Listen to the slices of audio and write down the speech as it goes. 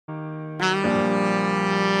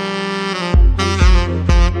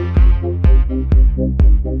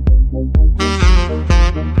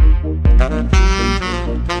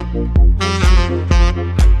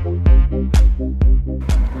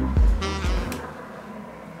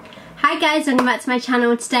guys, welcome back to my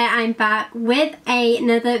channel. Today I'm back with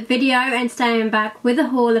another video, and today I'm back with a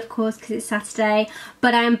haul, of course, because it's Saturday,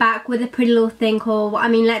 but I'm back with a Pretty Little Thing haul. I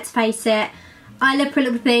mean, let's face it, I love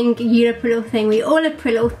Pretty Little Thing, you love Pretty Little Thing, we all love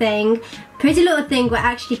Pretty Little Thing. Pretty Little Thing were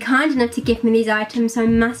actually kind enough to give me these items, so a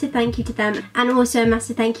massive thank you to them, and also a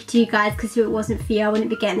massive thank you to you guys, because if it wasn't for you I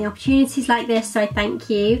wouldn't be getting the opportunities like this, so thank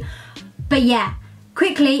you. But yeah,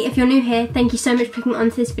 quickly, if you're new here, thank you so much for clicking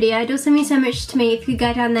onto this video. It also means so much to me if you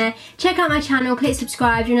go down there, check out my channel, click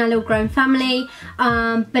subscribe, join our little growing family.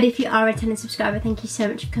 But if you are a returning subscriber, thank you so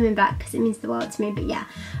much for coming back, because it means the world to me. But yeah,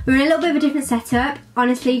 we're in a little bit of a different setup.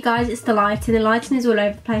 Honestly, guys, it's the lighting. The lighting is all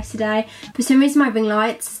over the place today. For some reason, my ring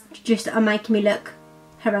lights just are making me look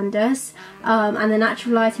horrendous, and the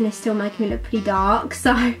natural lighting is still making me look pretty dark.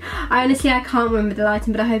 So I can't remember the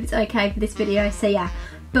lighting, but I hope it's okay for this video. So yeah.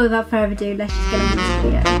 But without further ado, let's just get on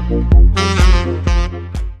with this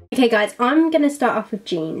video. Okay guys, I'm going to start off with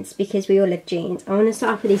jeans, because we all love jeans. I want to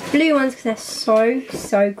start off with these blue ones because they're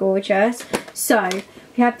so gorgeous. So,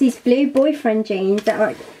 we have these blue boyfriend jeans that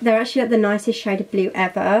are, they're actually like the nicest shade of blue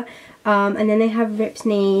ever. And then they have ripped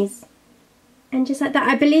knees and just like that.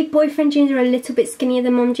 I believe boyfriend jeans are a little bit skinnier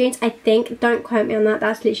than mom jeans, I think. Don't quote me on that,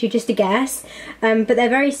 that's literally just a guess. But they're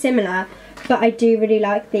very similar. But I do really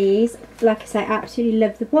like these. Like I say, I absolutely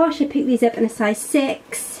love the wash. I picked these up in a size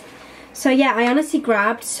 6. So yeah, I honestly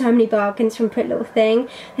grabbed so many bargains from Pretty Little Thing.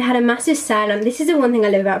 They had a massive sale on. This is the one thing I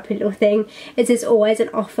love about Pretty Little Thing, is there's always an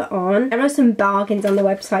offer on. There are some bargains on the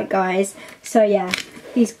website, guys. So yeah,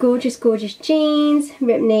 these gorgeous, gorgeous jeans.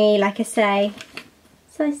 Ripped knee, like I say,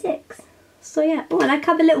 size 6. So yeah, oh, I like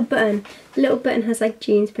how the little button has like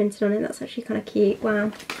jeans printed on it. That's actually kind of cute,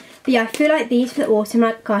 wow. But yeah, I feel like these for the autumn,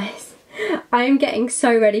 like, guys, I am getting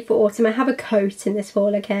so ready for autumn. I have a coat in this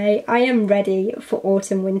fall, okay? I am ready for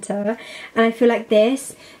autumn, winter. And I feel like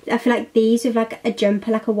these with like a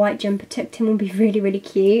jumper, like a white jumper tucked in, will be really, really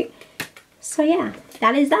cute. So yeah,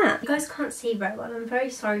 that is that. You guys can't see very well, I'm very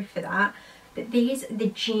sorry for that. But these are the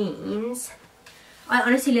jeans. I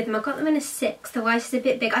honestly love them. I got them in a 6. The waist is a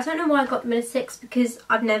bit big. I don't know why I got them in a 6, because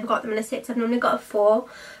I've never got them in a 6. I've normally got a 4.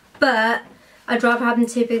 But I'd rather have them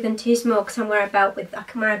too big than too small, because I can wear a belt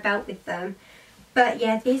with them. But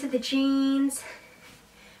yeah, these are the jeans.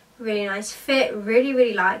 Really nice fit. Really,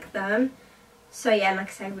 really like them. So yeah, like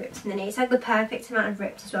I say, ripped in the knee. It's like the perfect amount of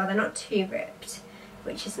ripped as well. They're not too ripped,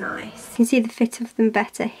 which is nice. You can see the fit of them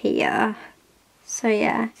better here. So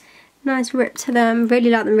yeah, nice rip to them.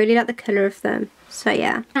 Really like them. Really like the colour of them. So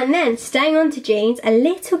yeah. And then staying on to jeans, a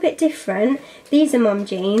little bit different. These are mom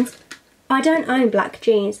jeans. I don't own black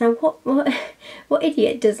jeans. Now what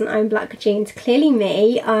idiot doesn't own black jeans? Clearly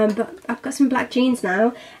me, but I've got some black jeans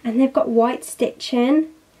now, and they've got white stitching.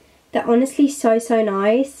 They're honestly so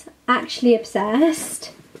nice. Actually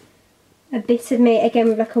obsessed. A bit of me, again,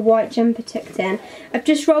 with like a white jumper tucked in. I've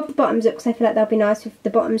just rolled the bottoms up because I feel like they'll be nice with the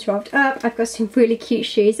bottoms rolled up. I've got some really cute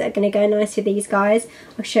shoes that are going to go nice with these guys.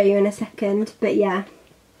 I'll show you in a second, but yeah.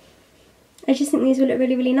 I just think these will look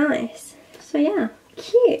really, really nice. So yeah.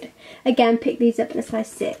 Cute. Again, pick these up in a size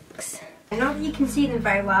 6. Not that you can see them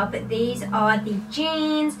very well, but these are the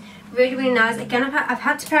jeans. Really, really nice. Again, I've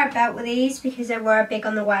had to pair a belt with these because they were big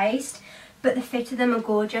on the waist, but the fit of them are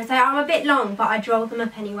gorgeous. They are a bit long, but I'd roll them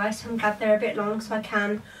up anyway, so I'm glad they're a bit long, so I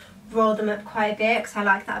can roll them up quite a bit, because I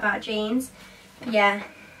like that about jeans. But yeah,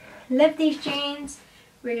 love these jeans.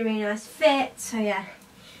 Really, really nice fit. So yeah,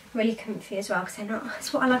 really comfy as well, because they're not,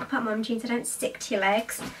 that's what I like about mum jeans, they don't stick to your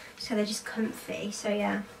legs, so they're just comfy. So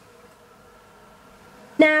yeah.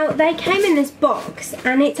 Now they came in this box,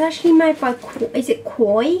 and it's actually made by, is it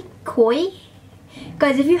Koi?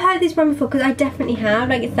 Guys, have you heard this one before? Because I definitely have.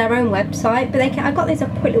 Like, it's their own website, but I got this a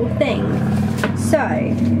Pretty Little Thing. So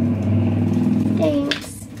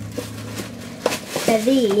thanks. They're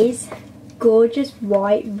these gorgeous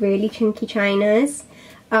white, really chunky trainers.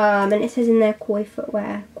 And it says in there Koi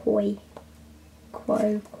footwear, Koi,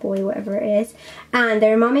 whatever it is. And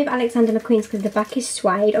they remind me of Alexander McQueen's because the back is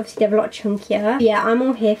suede. Obviously they're a lot chunkier. But yeah, I'm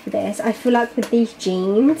all here for this. I feel like with these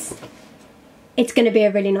jeans, it's going to be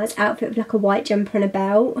a really nice outfit with like a white jumper and a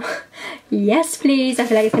belt. Yes, please. I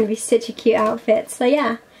feel like it's going to be such a cute outfit. So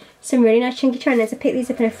yeah, some really nice chunky trainers. I picked these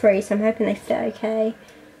up in a 3, so I'm hoping they fit okay.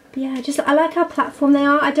 But yeah, I like how platform they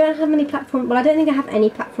are. I don't have any platform, well, I don't think I have any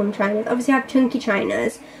platform trainers. Obviously I have chunky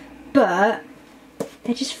trainers, but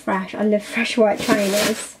they're just fresh. I love fresh white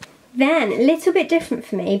trainers. Then, a little bit different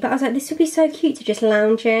for me, but I was like, this would be so cute to just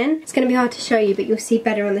lounge in. It's going to be hard to show you, but you'll see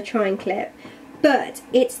better on the trying clip. But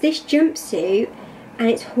it's this jumpsuit, and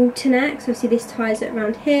it's halter neck, so obviously this ties it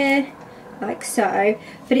around here, like so.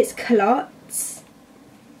 But it's culottes.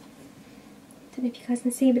 don't know if you guys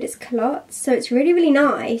can see, but it's culottes, so it's really, really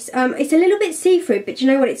nice. It's a little bit see-through, but you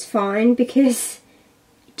know what, it's fine, because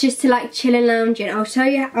just to like chill and lounge in. I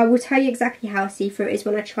will tell you exactly how see-through it is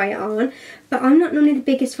when I try it on, but I'm not normally the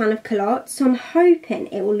biggest fan of culottes, so I'm hoping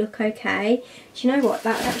it will look okay. Do you know what,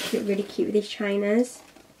 that would actually look really cute with these trainers.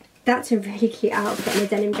 That's a really cute outfit and a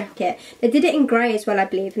denim jacket. They did it in grey as well, I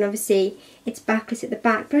believe, and obviously it's backless at the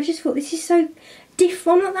back, but I just thought this is so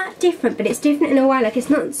different. Well, not that different, but it's different in a way. Like, it's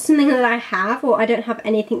not something that I have, or I don't have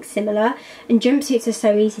anything similar, and jumpsuits are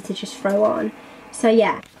so easy to just throw on. So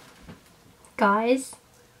yeah. Guys,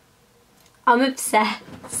 I'm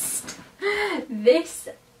obsessed. This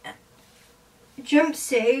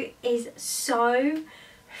jumpsuit is so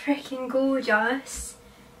freaking gorgeous.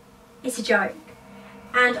 It's a joke.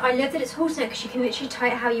 And I love that it's horse neck because you can literally tie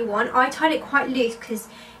it how you want. I tied it quite loose because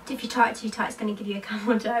if you tie it too tight, it's going to give you a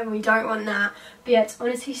camel toe, and we don't want that. But yeah, it's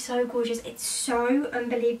honestly so gorgeous. It's so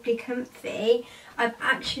unbelievably comfy. I've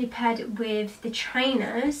actually paired it with the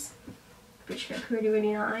trainers, which look really,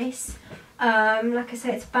 really nice. Like I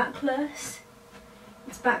said, it's backless.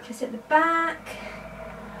 It's backless at the back.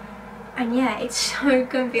 And yeah, it's so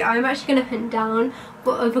comfy. I'm actually going to hunt down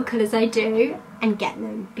what other colours I do and get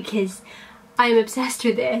them, because I'm obsessed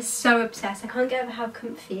with this, so obsessed. I can't get over how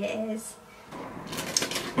comfy it is.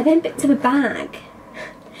 I then picked up a bag.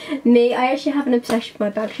 I actually have an obsession with my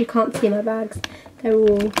bags. You can't see my bags. They're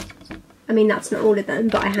all, I mean, that's not all of them,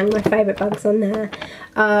 but I hang my favourite bags on there.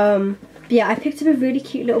 But yeah, I picked up a really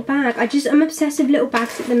cute little bag. I'm obsessed with little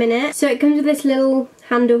bags at the minute. So it comes with this little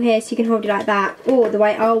handle here, so you can hold it like that. Or the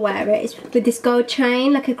way I'll wear it is with this gold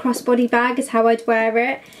chain, like a crossbody bag is how I'd wear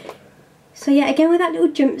it. So yeah, again with that little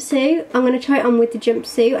jumpsuit, I'm going to try it on with the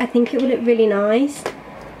jumpsuit. I think it will look really nice.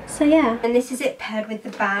 So yeah, and this is it paired with the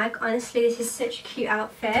bag. Honestly, this is such a cute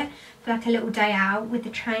outfit for like a little day out with the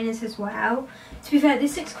trainers as well. To be fair,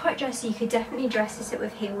 this looks quite dressy. You could definitely dress this up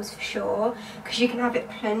with heels for sure, because you can have it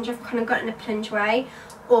plunge. I've kind of got in a plunge way,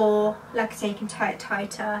 or like I say, you can tie it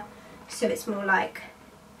tighter so it's more like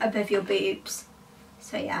above your boobs.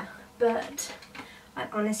 So yeah, but I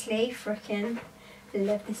honestly freaking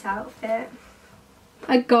love this outfit.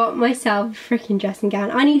 I got myself a freaking dressing gown.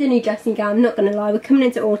 I need a new dressing gown, I'm not going to lie. We're coming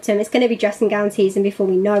into autumn. It's going to be dressing gown season before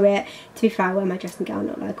we know it. To be fair, I wear my dressing gown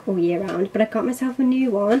not like all year round, but I got myself a new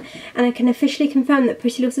one, and I can officially confirm that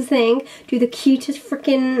Pretty Little Thing do the cutest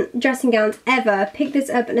freaking dressing gowns ever. Picked this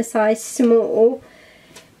up in a size small.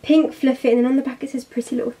 Pink fluffy, and then on the back it says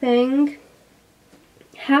Pretty Little Thing.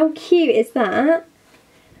 How cute is that?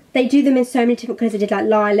 They do them in so many different colours. They did like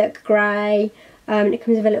lilac, grey, and it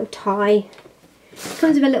comes with a little tie. It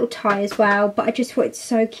comes with a little tie as well, but I just thought it's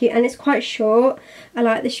so cute, and it's quite short. I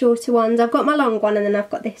like the shorter ones. I've got my long one, and then I've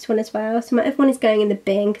got this one as well. So my other one is going in the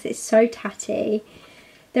bin because it's so tatty.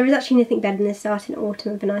 There is actually nothing better than starting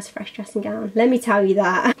autumn with a nice fresh dressing gown. Let me tell you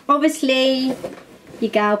that. Obviously,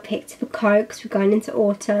 your girl picked up a coat because we're going into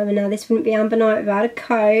autumn, and now this wouldn't be Amber Night without a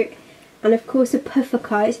coat. And of course a puffer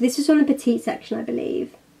coat. So this was on the petite section, I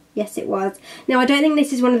believe. Yes, it was. Now, I don't think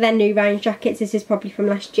this is one of their new range jackets. This is probably from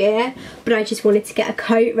last year. But I just wanted to get a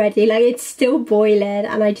coat ready. Like, it's still boiling,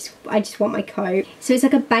 and I just want my coat. So it's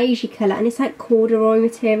like a beigey colour, and it's like corduroy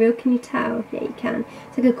material. Can you tell? Yeah, you can.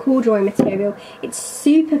 It's like a corduroy material. It's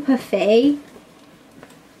super puffy.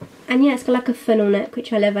 And yeah, it's got like a funnel neck,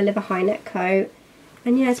 which I love. I love a high neck coat.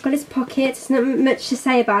 And yeah, it's got its pockets. There's not much to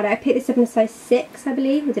say about it. I picked this up in a size 6, I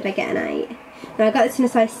believe. Or did I get an 8? No, I got this in a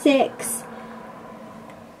size 6.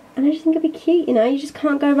 And I just think it'd be cute, you know. You just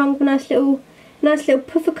can't go wrong with a nice little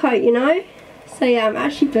puffer coat, you know. So yeah, I'm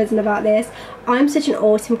actually buzzing about this. I'm such an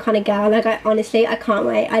autumn kind of girl. Like, honestly, I can't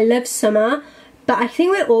wait. I love summer, but I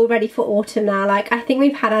think we're all ready for autumn now. Like, I think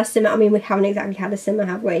we've had our summer. I mean, we haven't exactly had a summer,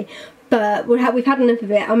 have we? But we've had enough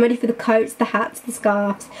of it. I'm ready for the coats, the hats, the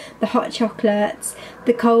scarves, the hot chocolates,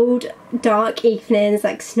 the cold, dark evenings,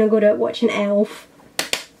 like snuggled up watching Elf.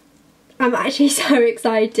 I'm actually so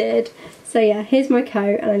excited. So yeah, here's my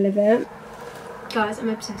coat, and I love it. Guys, I'm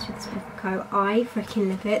obsessed with this puffer coat. I freaking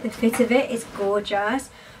love it. The fit of it is gorgeous.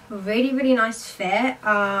 Really, really nice fit.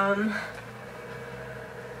 And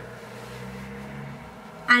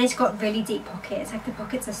it's got really deep pockets. Like, the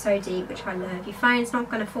pockets are so deep, which I love. Your phone's not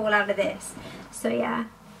going to fall out of this. So yeah,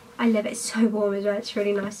 I love it. It's so warm as well. It's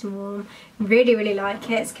really nice and warm. Really, really like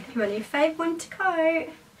it. It's going to be my new favourite winter coat.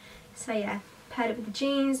 So yeah, paired it with the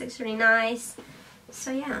jeans. Looks really nice.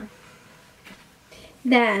 So yeah.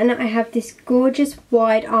 Then I have this gorgeous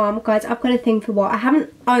wide arm. Guys, I've got a thing for what? I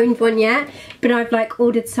haven't owned one yet, but I've like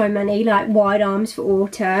ordered so many like wide arms for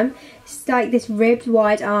autumn. It's like this ribbed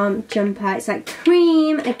wide arm jumper. It's like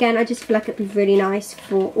cream. Again, I just feel like it'd be really nice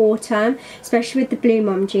for autumn, especially with the blue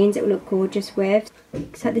mom jeans. It will look gorgeous with.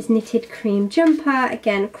 It's like this knitted cream jumper.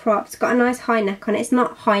 Again, cropped. It's got a nice high neck on it. It's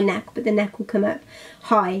not high neck, but the neck will come up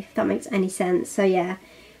high, if that makes any sense. So yeah.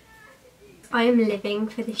 I am living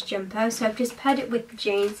for this jumper, so I've just paired it with the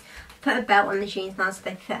jeans. I've put a belt on the jeans now so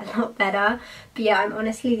they fit a lot better. But yeah, I'm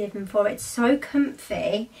honestly living for it. It's so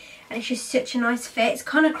comfy and it's just such a nice fit. It's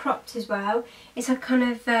kind of cropped as well. It's like kind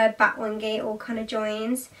of bat wingy, all kind of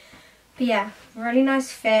joins. But yeah, really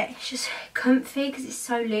nice fit. It's just comfy because it's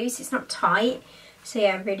so loose. It's not tight. So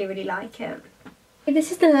yeah, I really, really like it.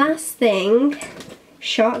 This is the last thing.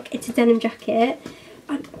 Shock, it's a denim jacket.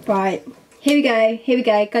 Right. Here we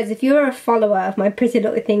go. Guys, if you're a follower of my Pretty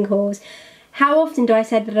Little Thing hauls, how often do I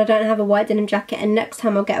say that I don't have a white denim jacket, and next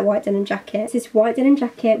time I'll get a white denim jacket. It's this white denim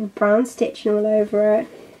jacket with brown stitching all over it.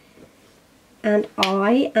 And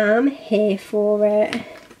I am here for it.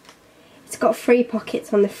 It's got 3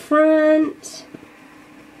 pockets on the front.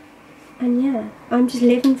 And yeah, I'm just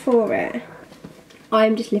living for it.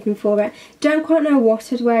 I'm just living for it. Don't quite know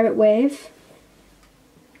what I'd wear it with.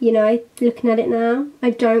 You know, looking at it now, I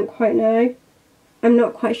don't quite know. I'm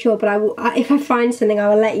not quite sure, but if I find something, I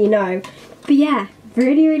will let you know. But yeah,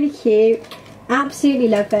 really, really cute. Absolutely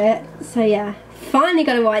love it. So yeah, finally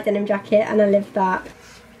got a white denim jacket and I love that.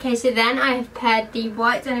 Okay, so then I have paired the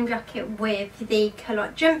white denim jacket with the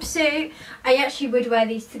culotte jumpsuit. I actually would wear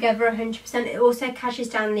these together 100%. It also cashes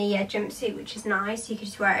down the jumpsuit, which is nice. You could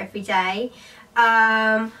just wear it every day.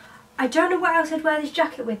 I don't know what else I'd wear this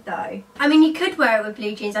jacket with though. I mean, you could wear it with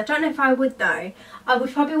blue jeans. I don't know if I would though. I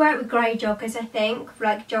would probably wear it with grey joggers, I think.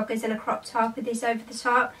 Like joggers and a crop top with this over the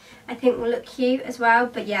top. I think will look cute as well.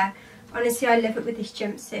 But yeah, honestly, I love it with this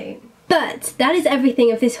jumpsuit. But that is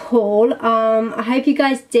everything of this haul. I hope you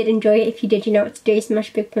guys did enjoy it. If you did, you know what to do. Smash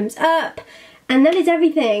a big thumbs up. And that is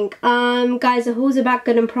everything. Guys, the hauls are back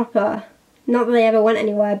good and proper. Not that they ever went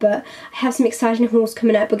anywhere, but I have some exciting hauls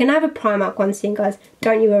coming up. We're going to have a Primark one soon, guys.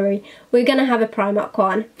 Don't you worry. We're going to have a Primark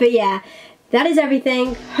one. But yeah, that is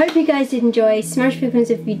everything. Hope you guys did enjoy. Smash big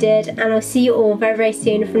thumbs up if you did. And I'll see you all very, very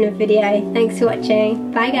soon from the video. Thanks for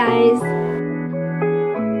watching. Bye, guys.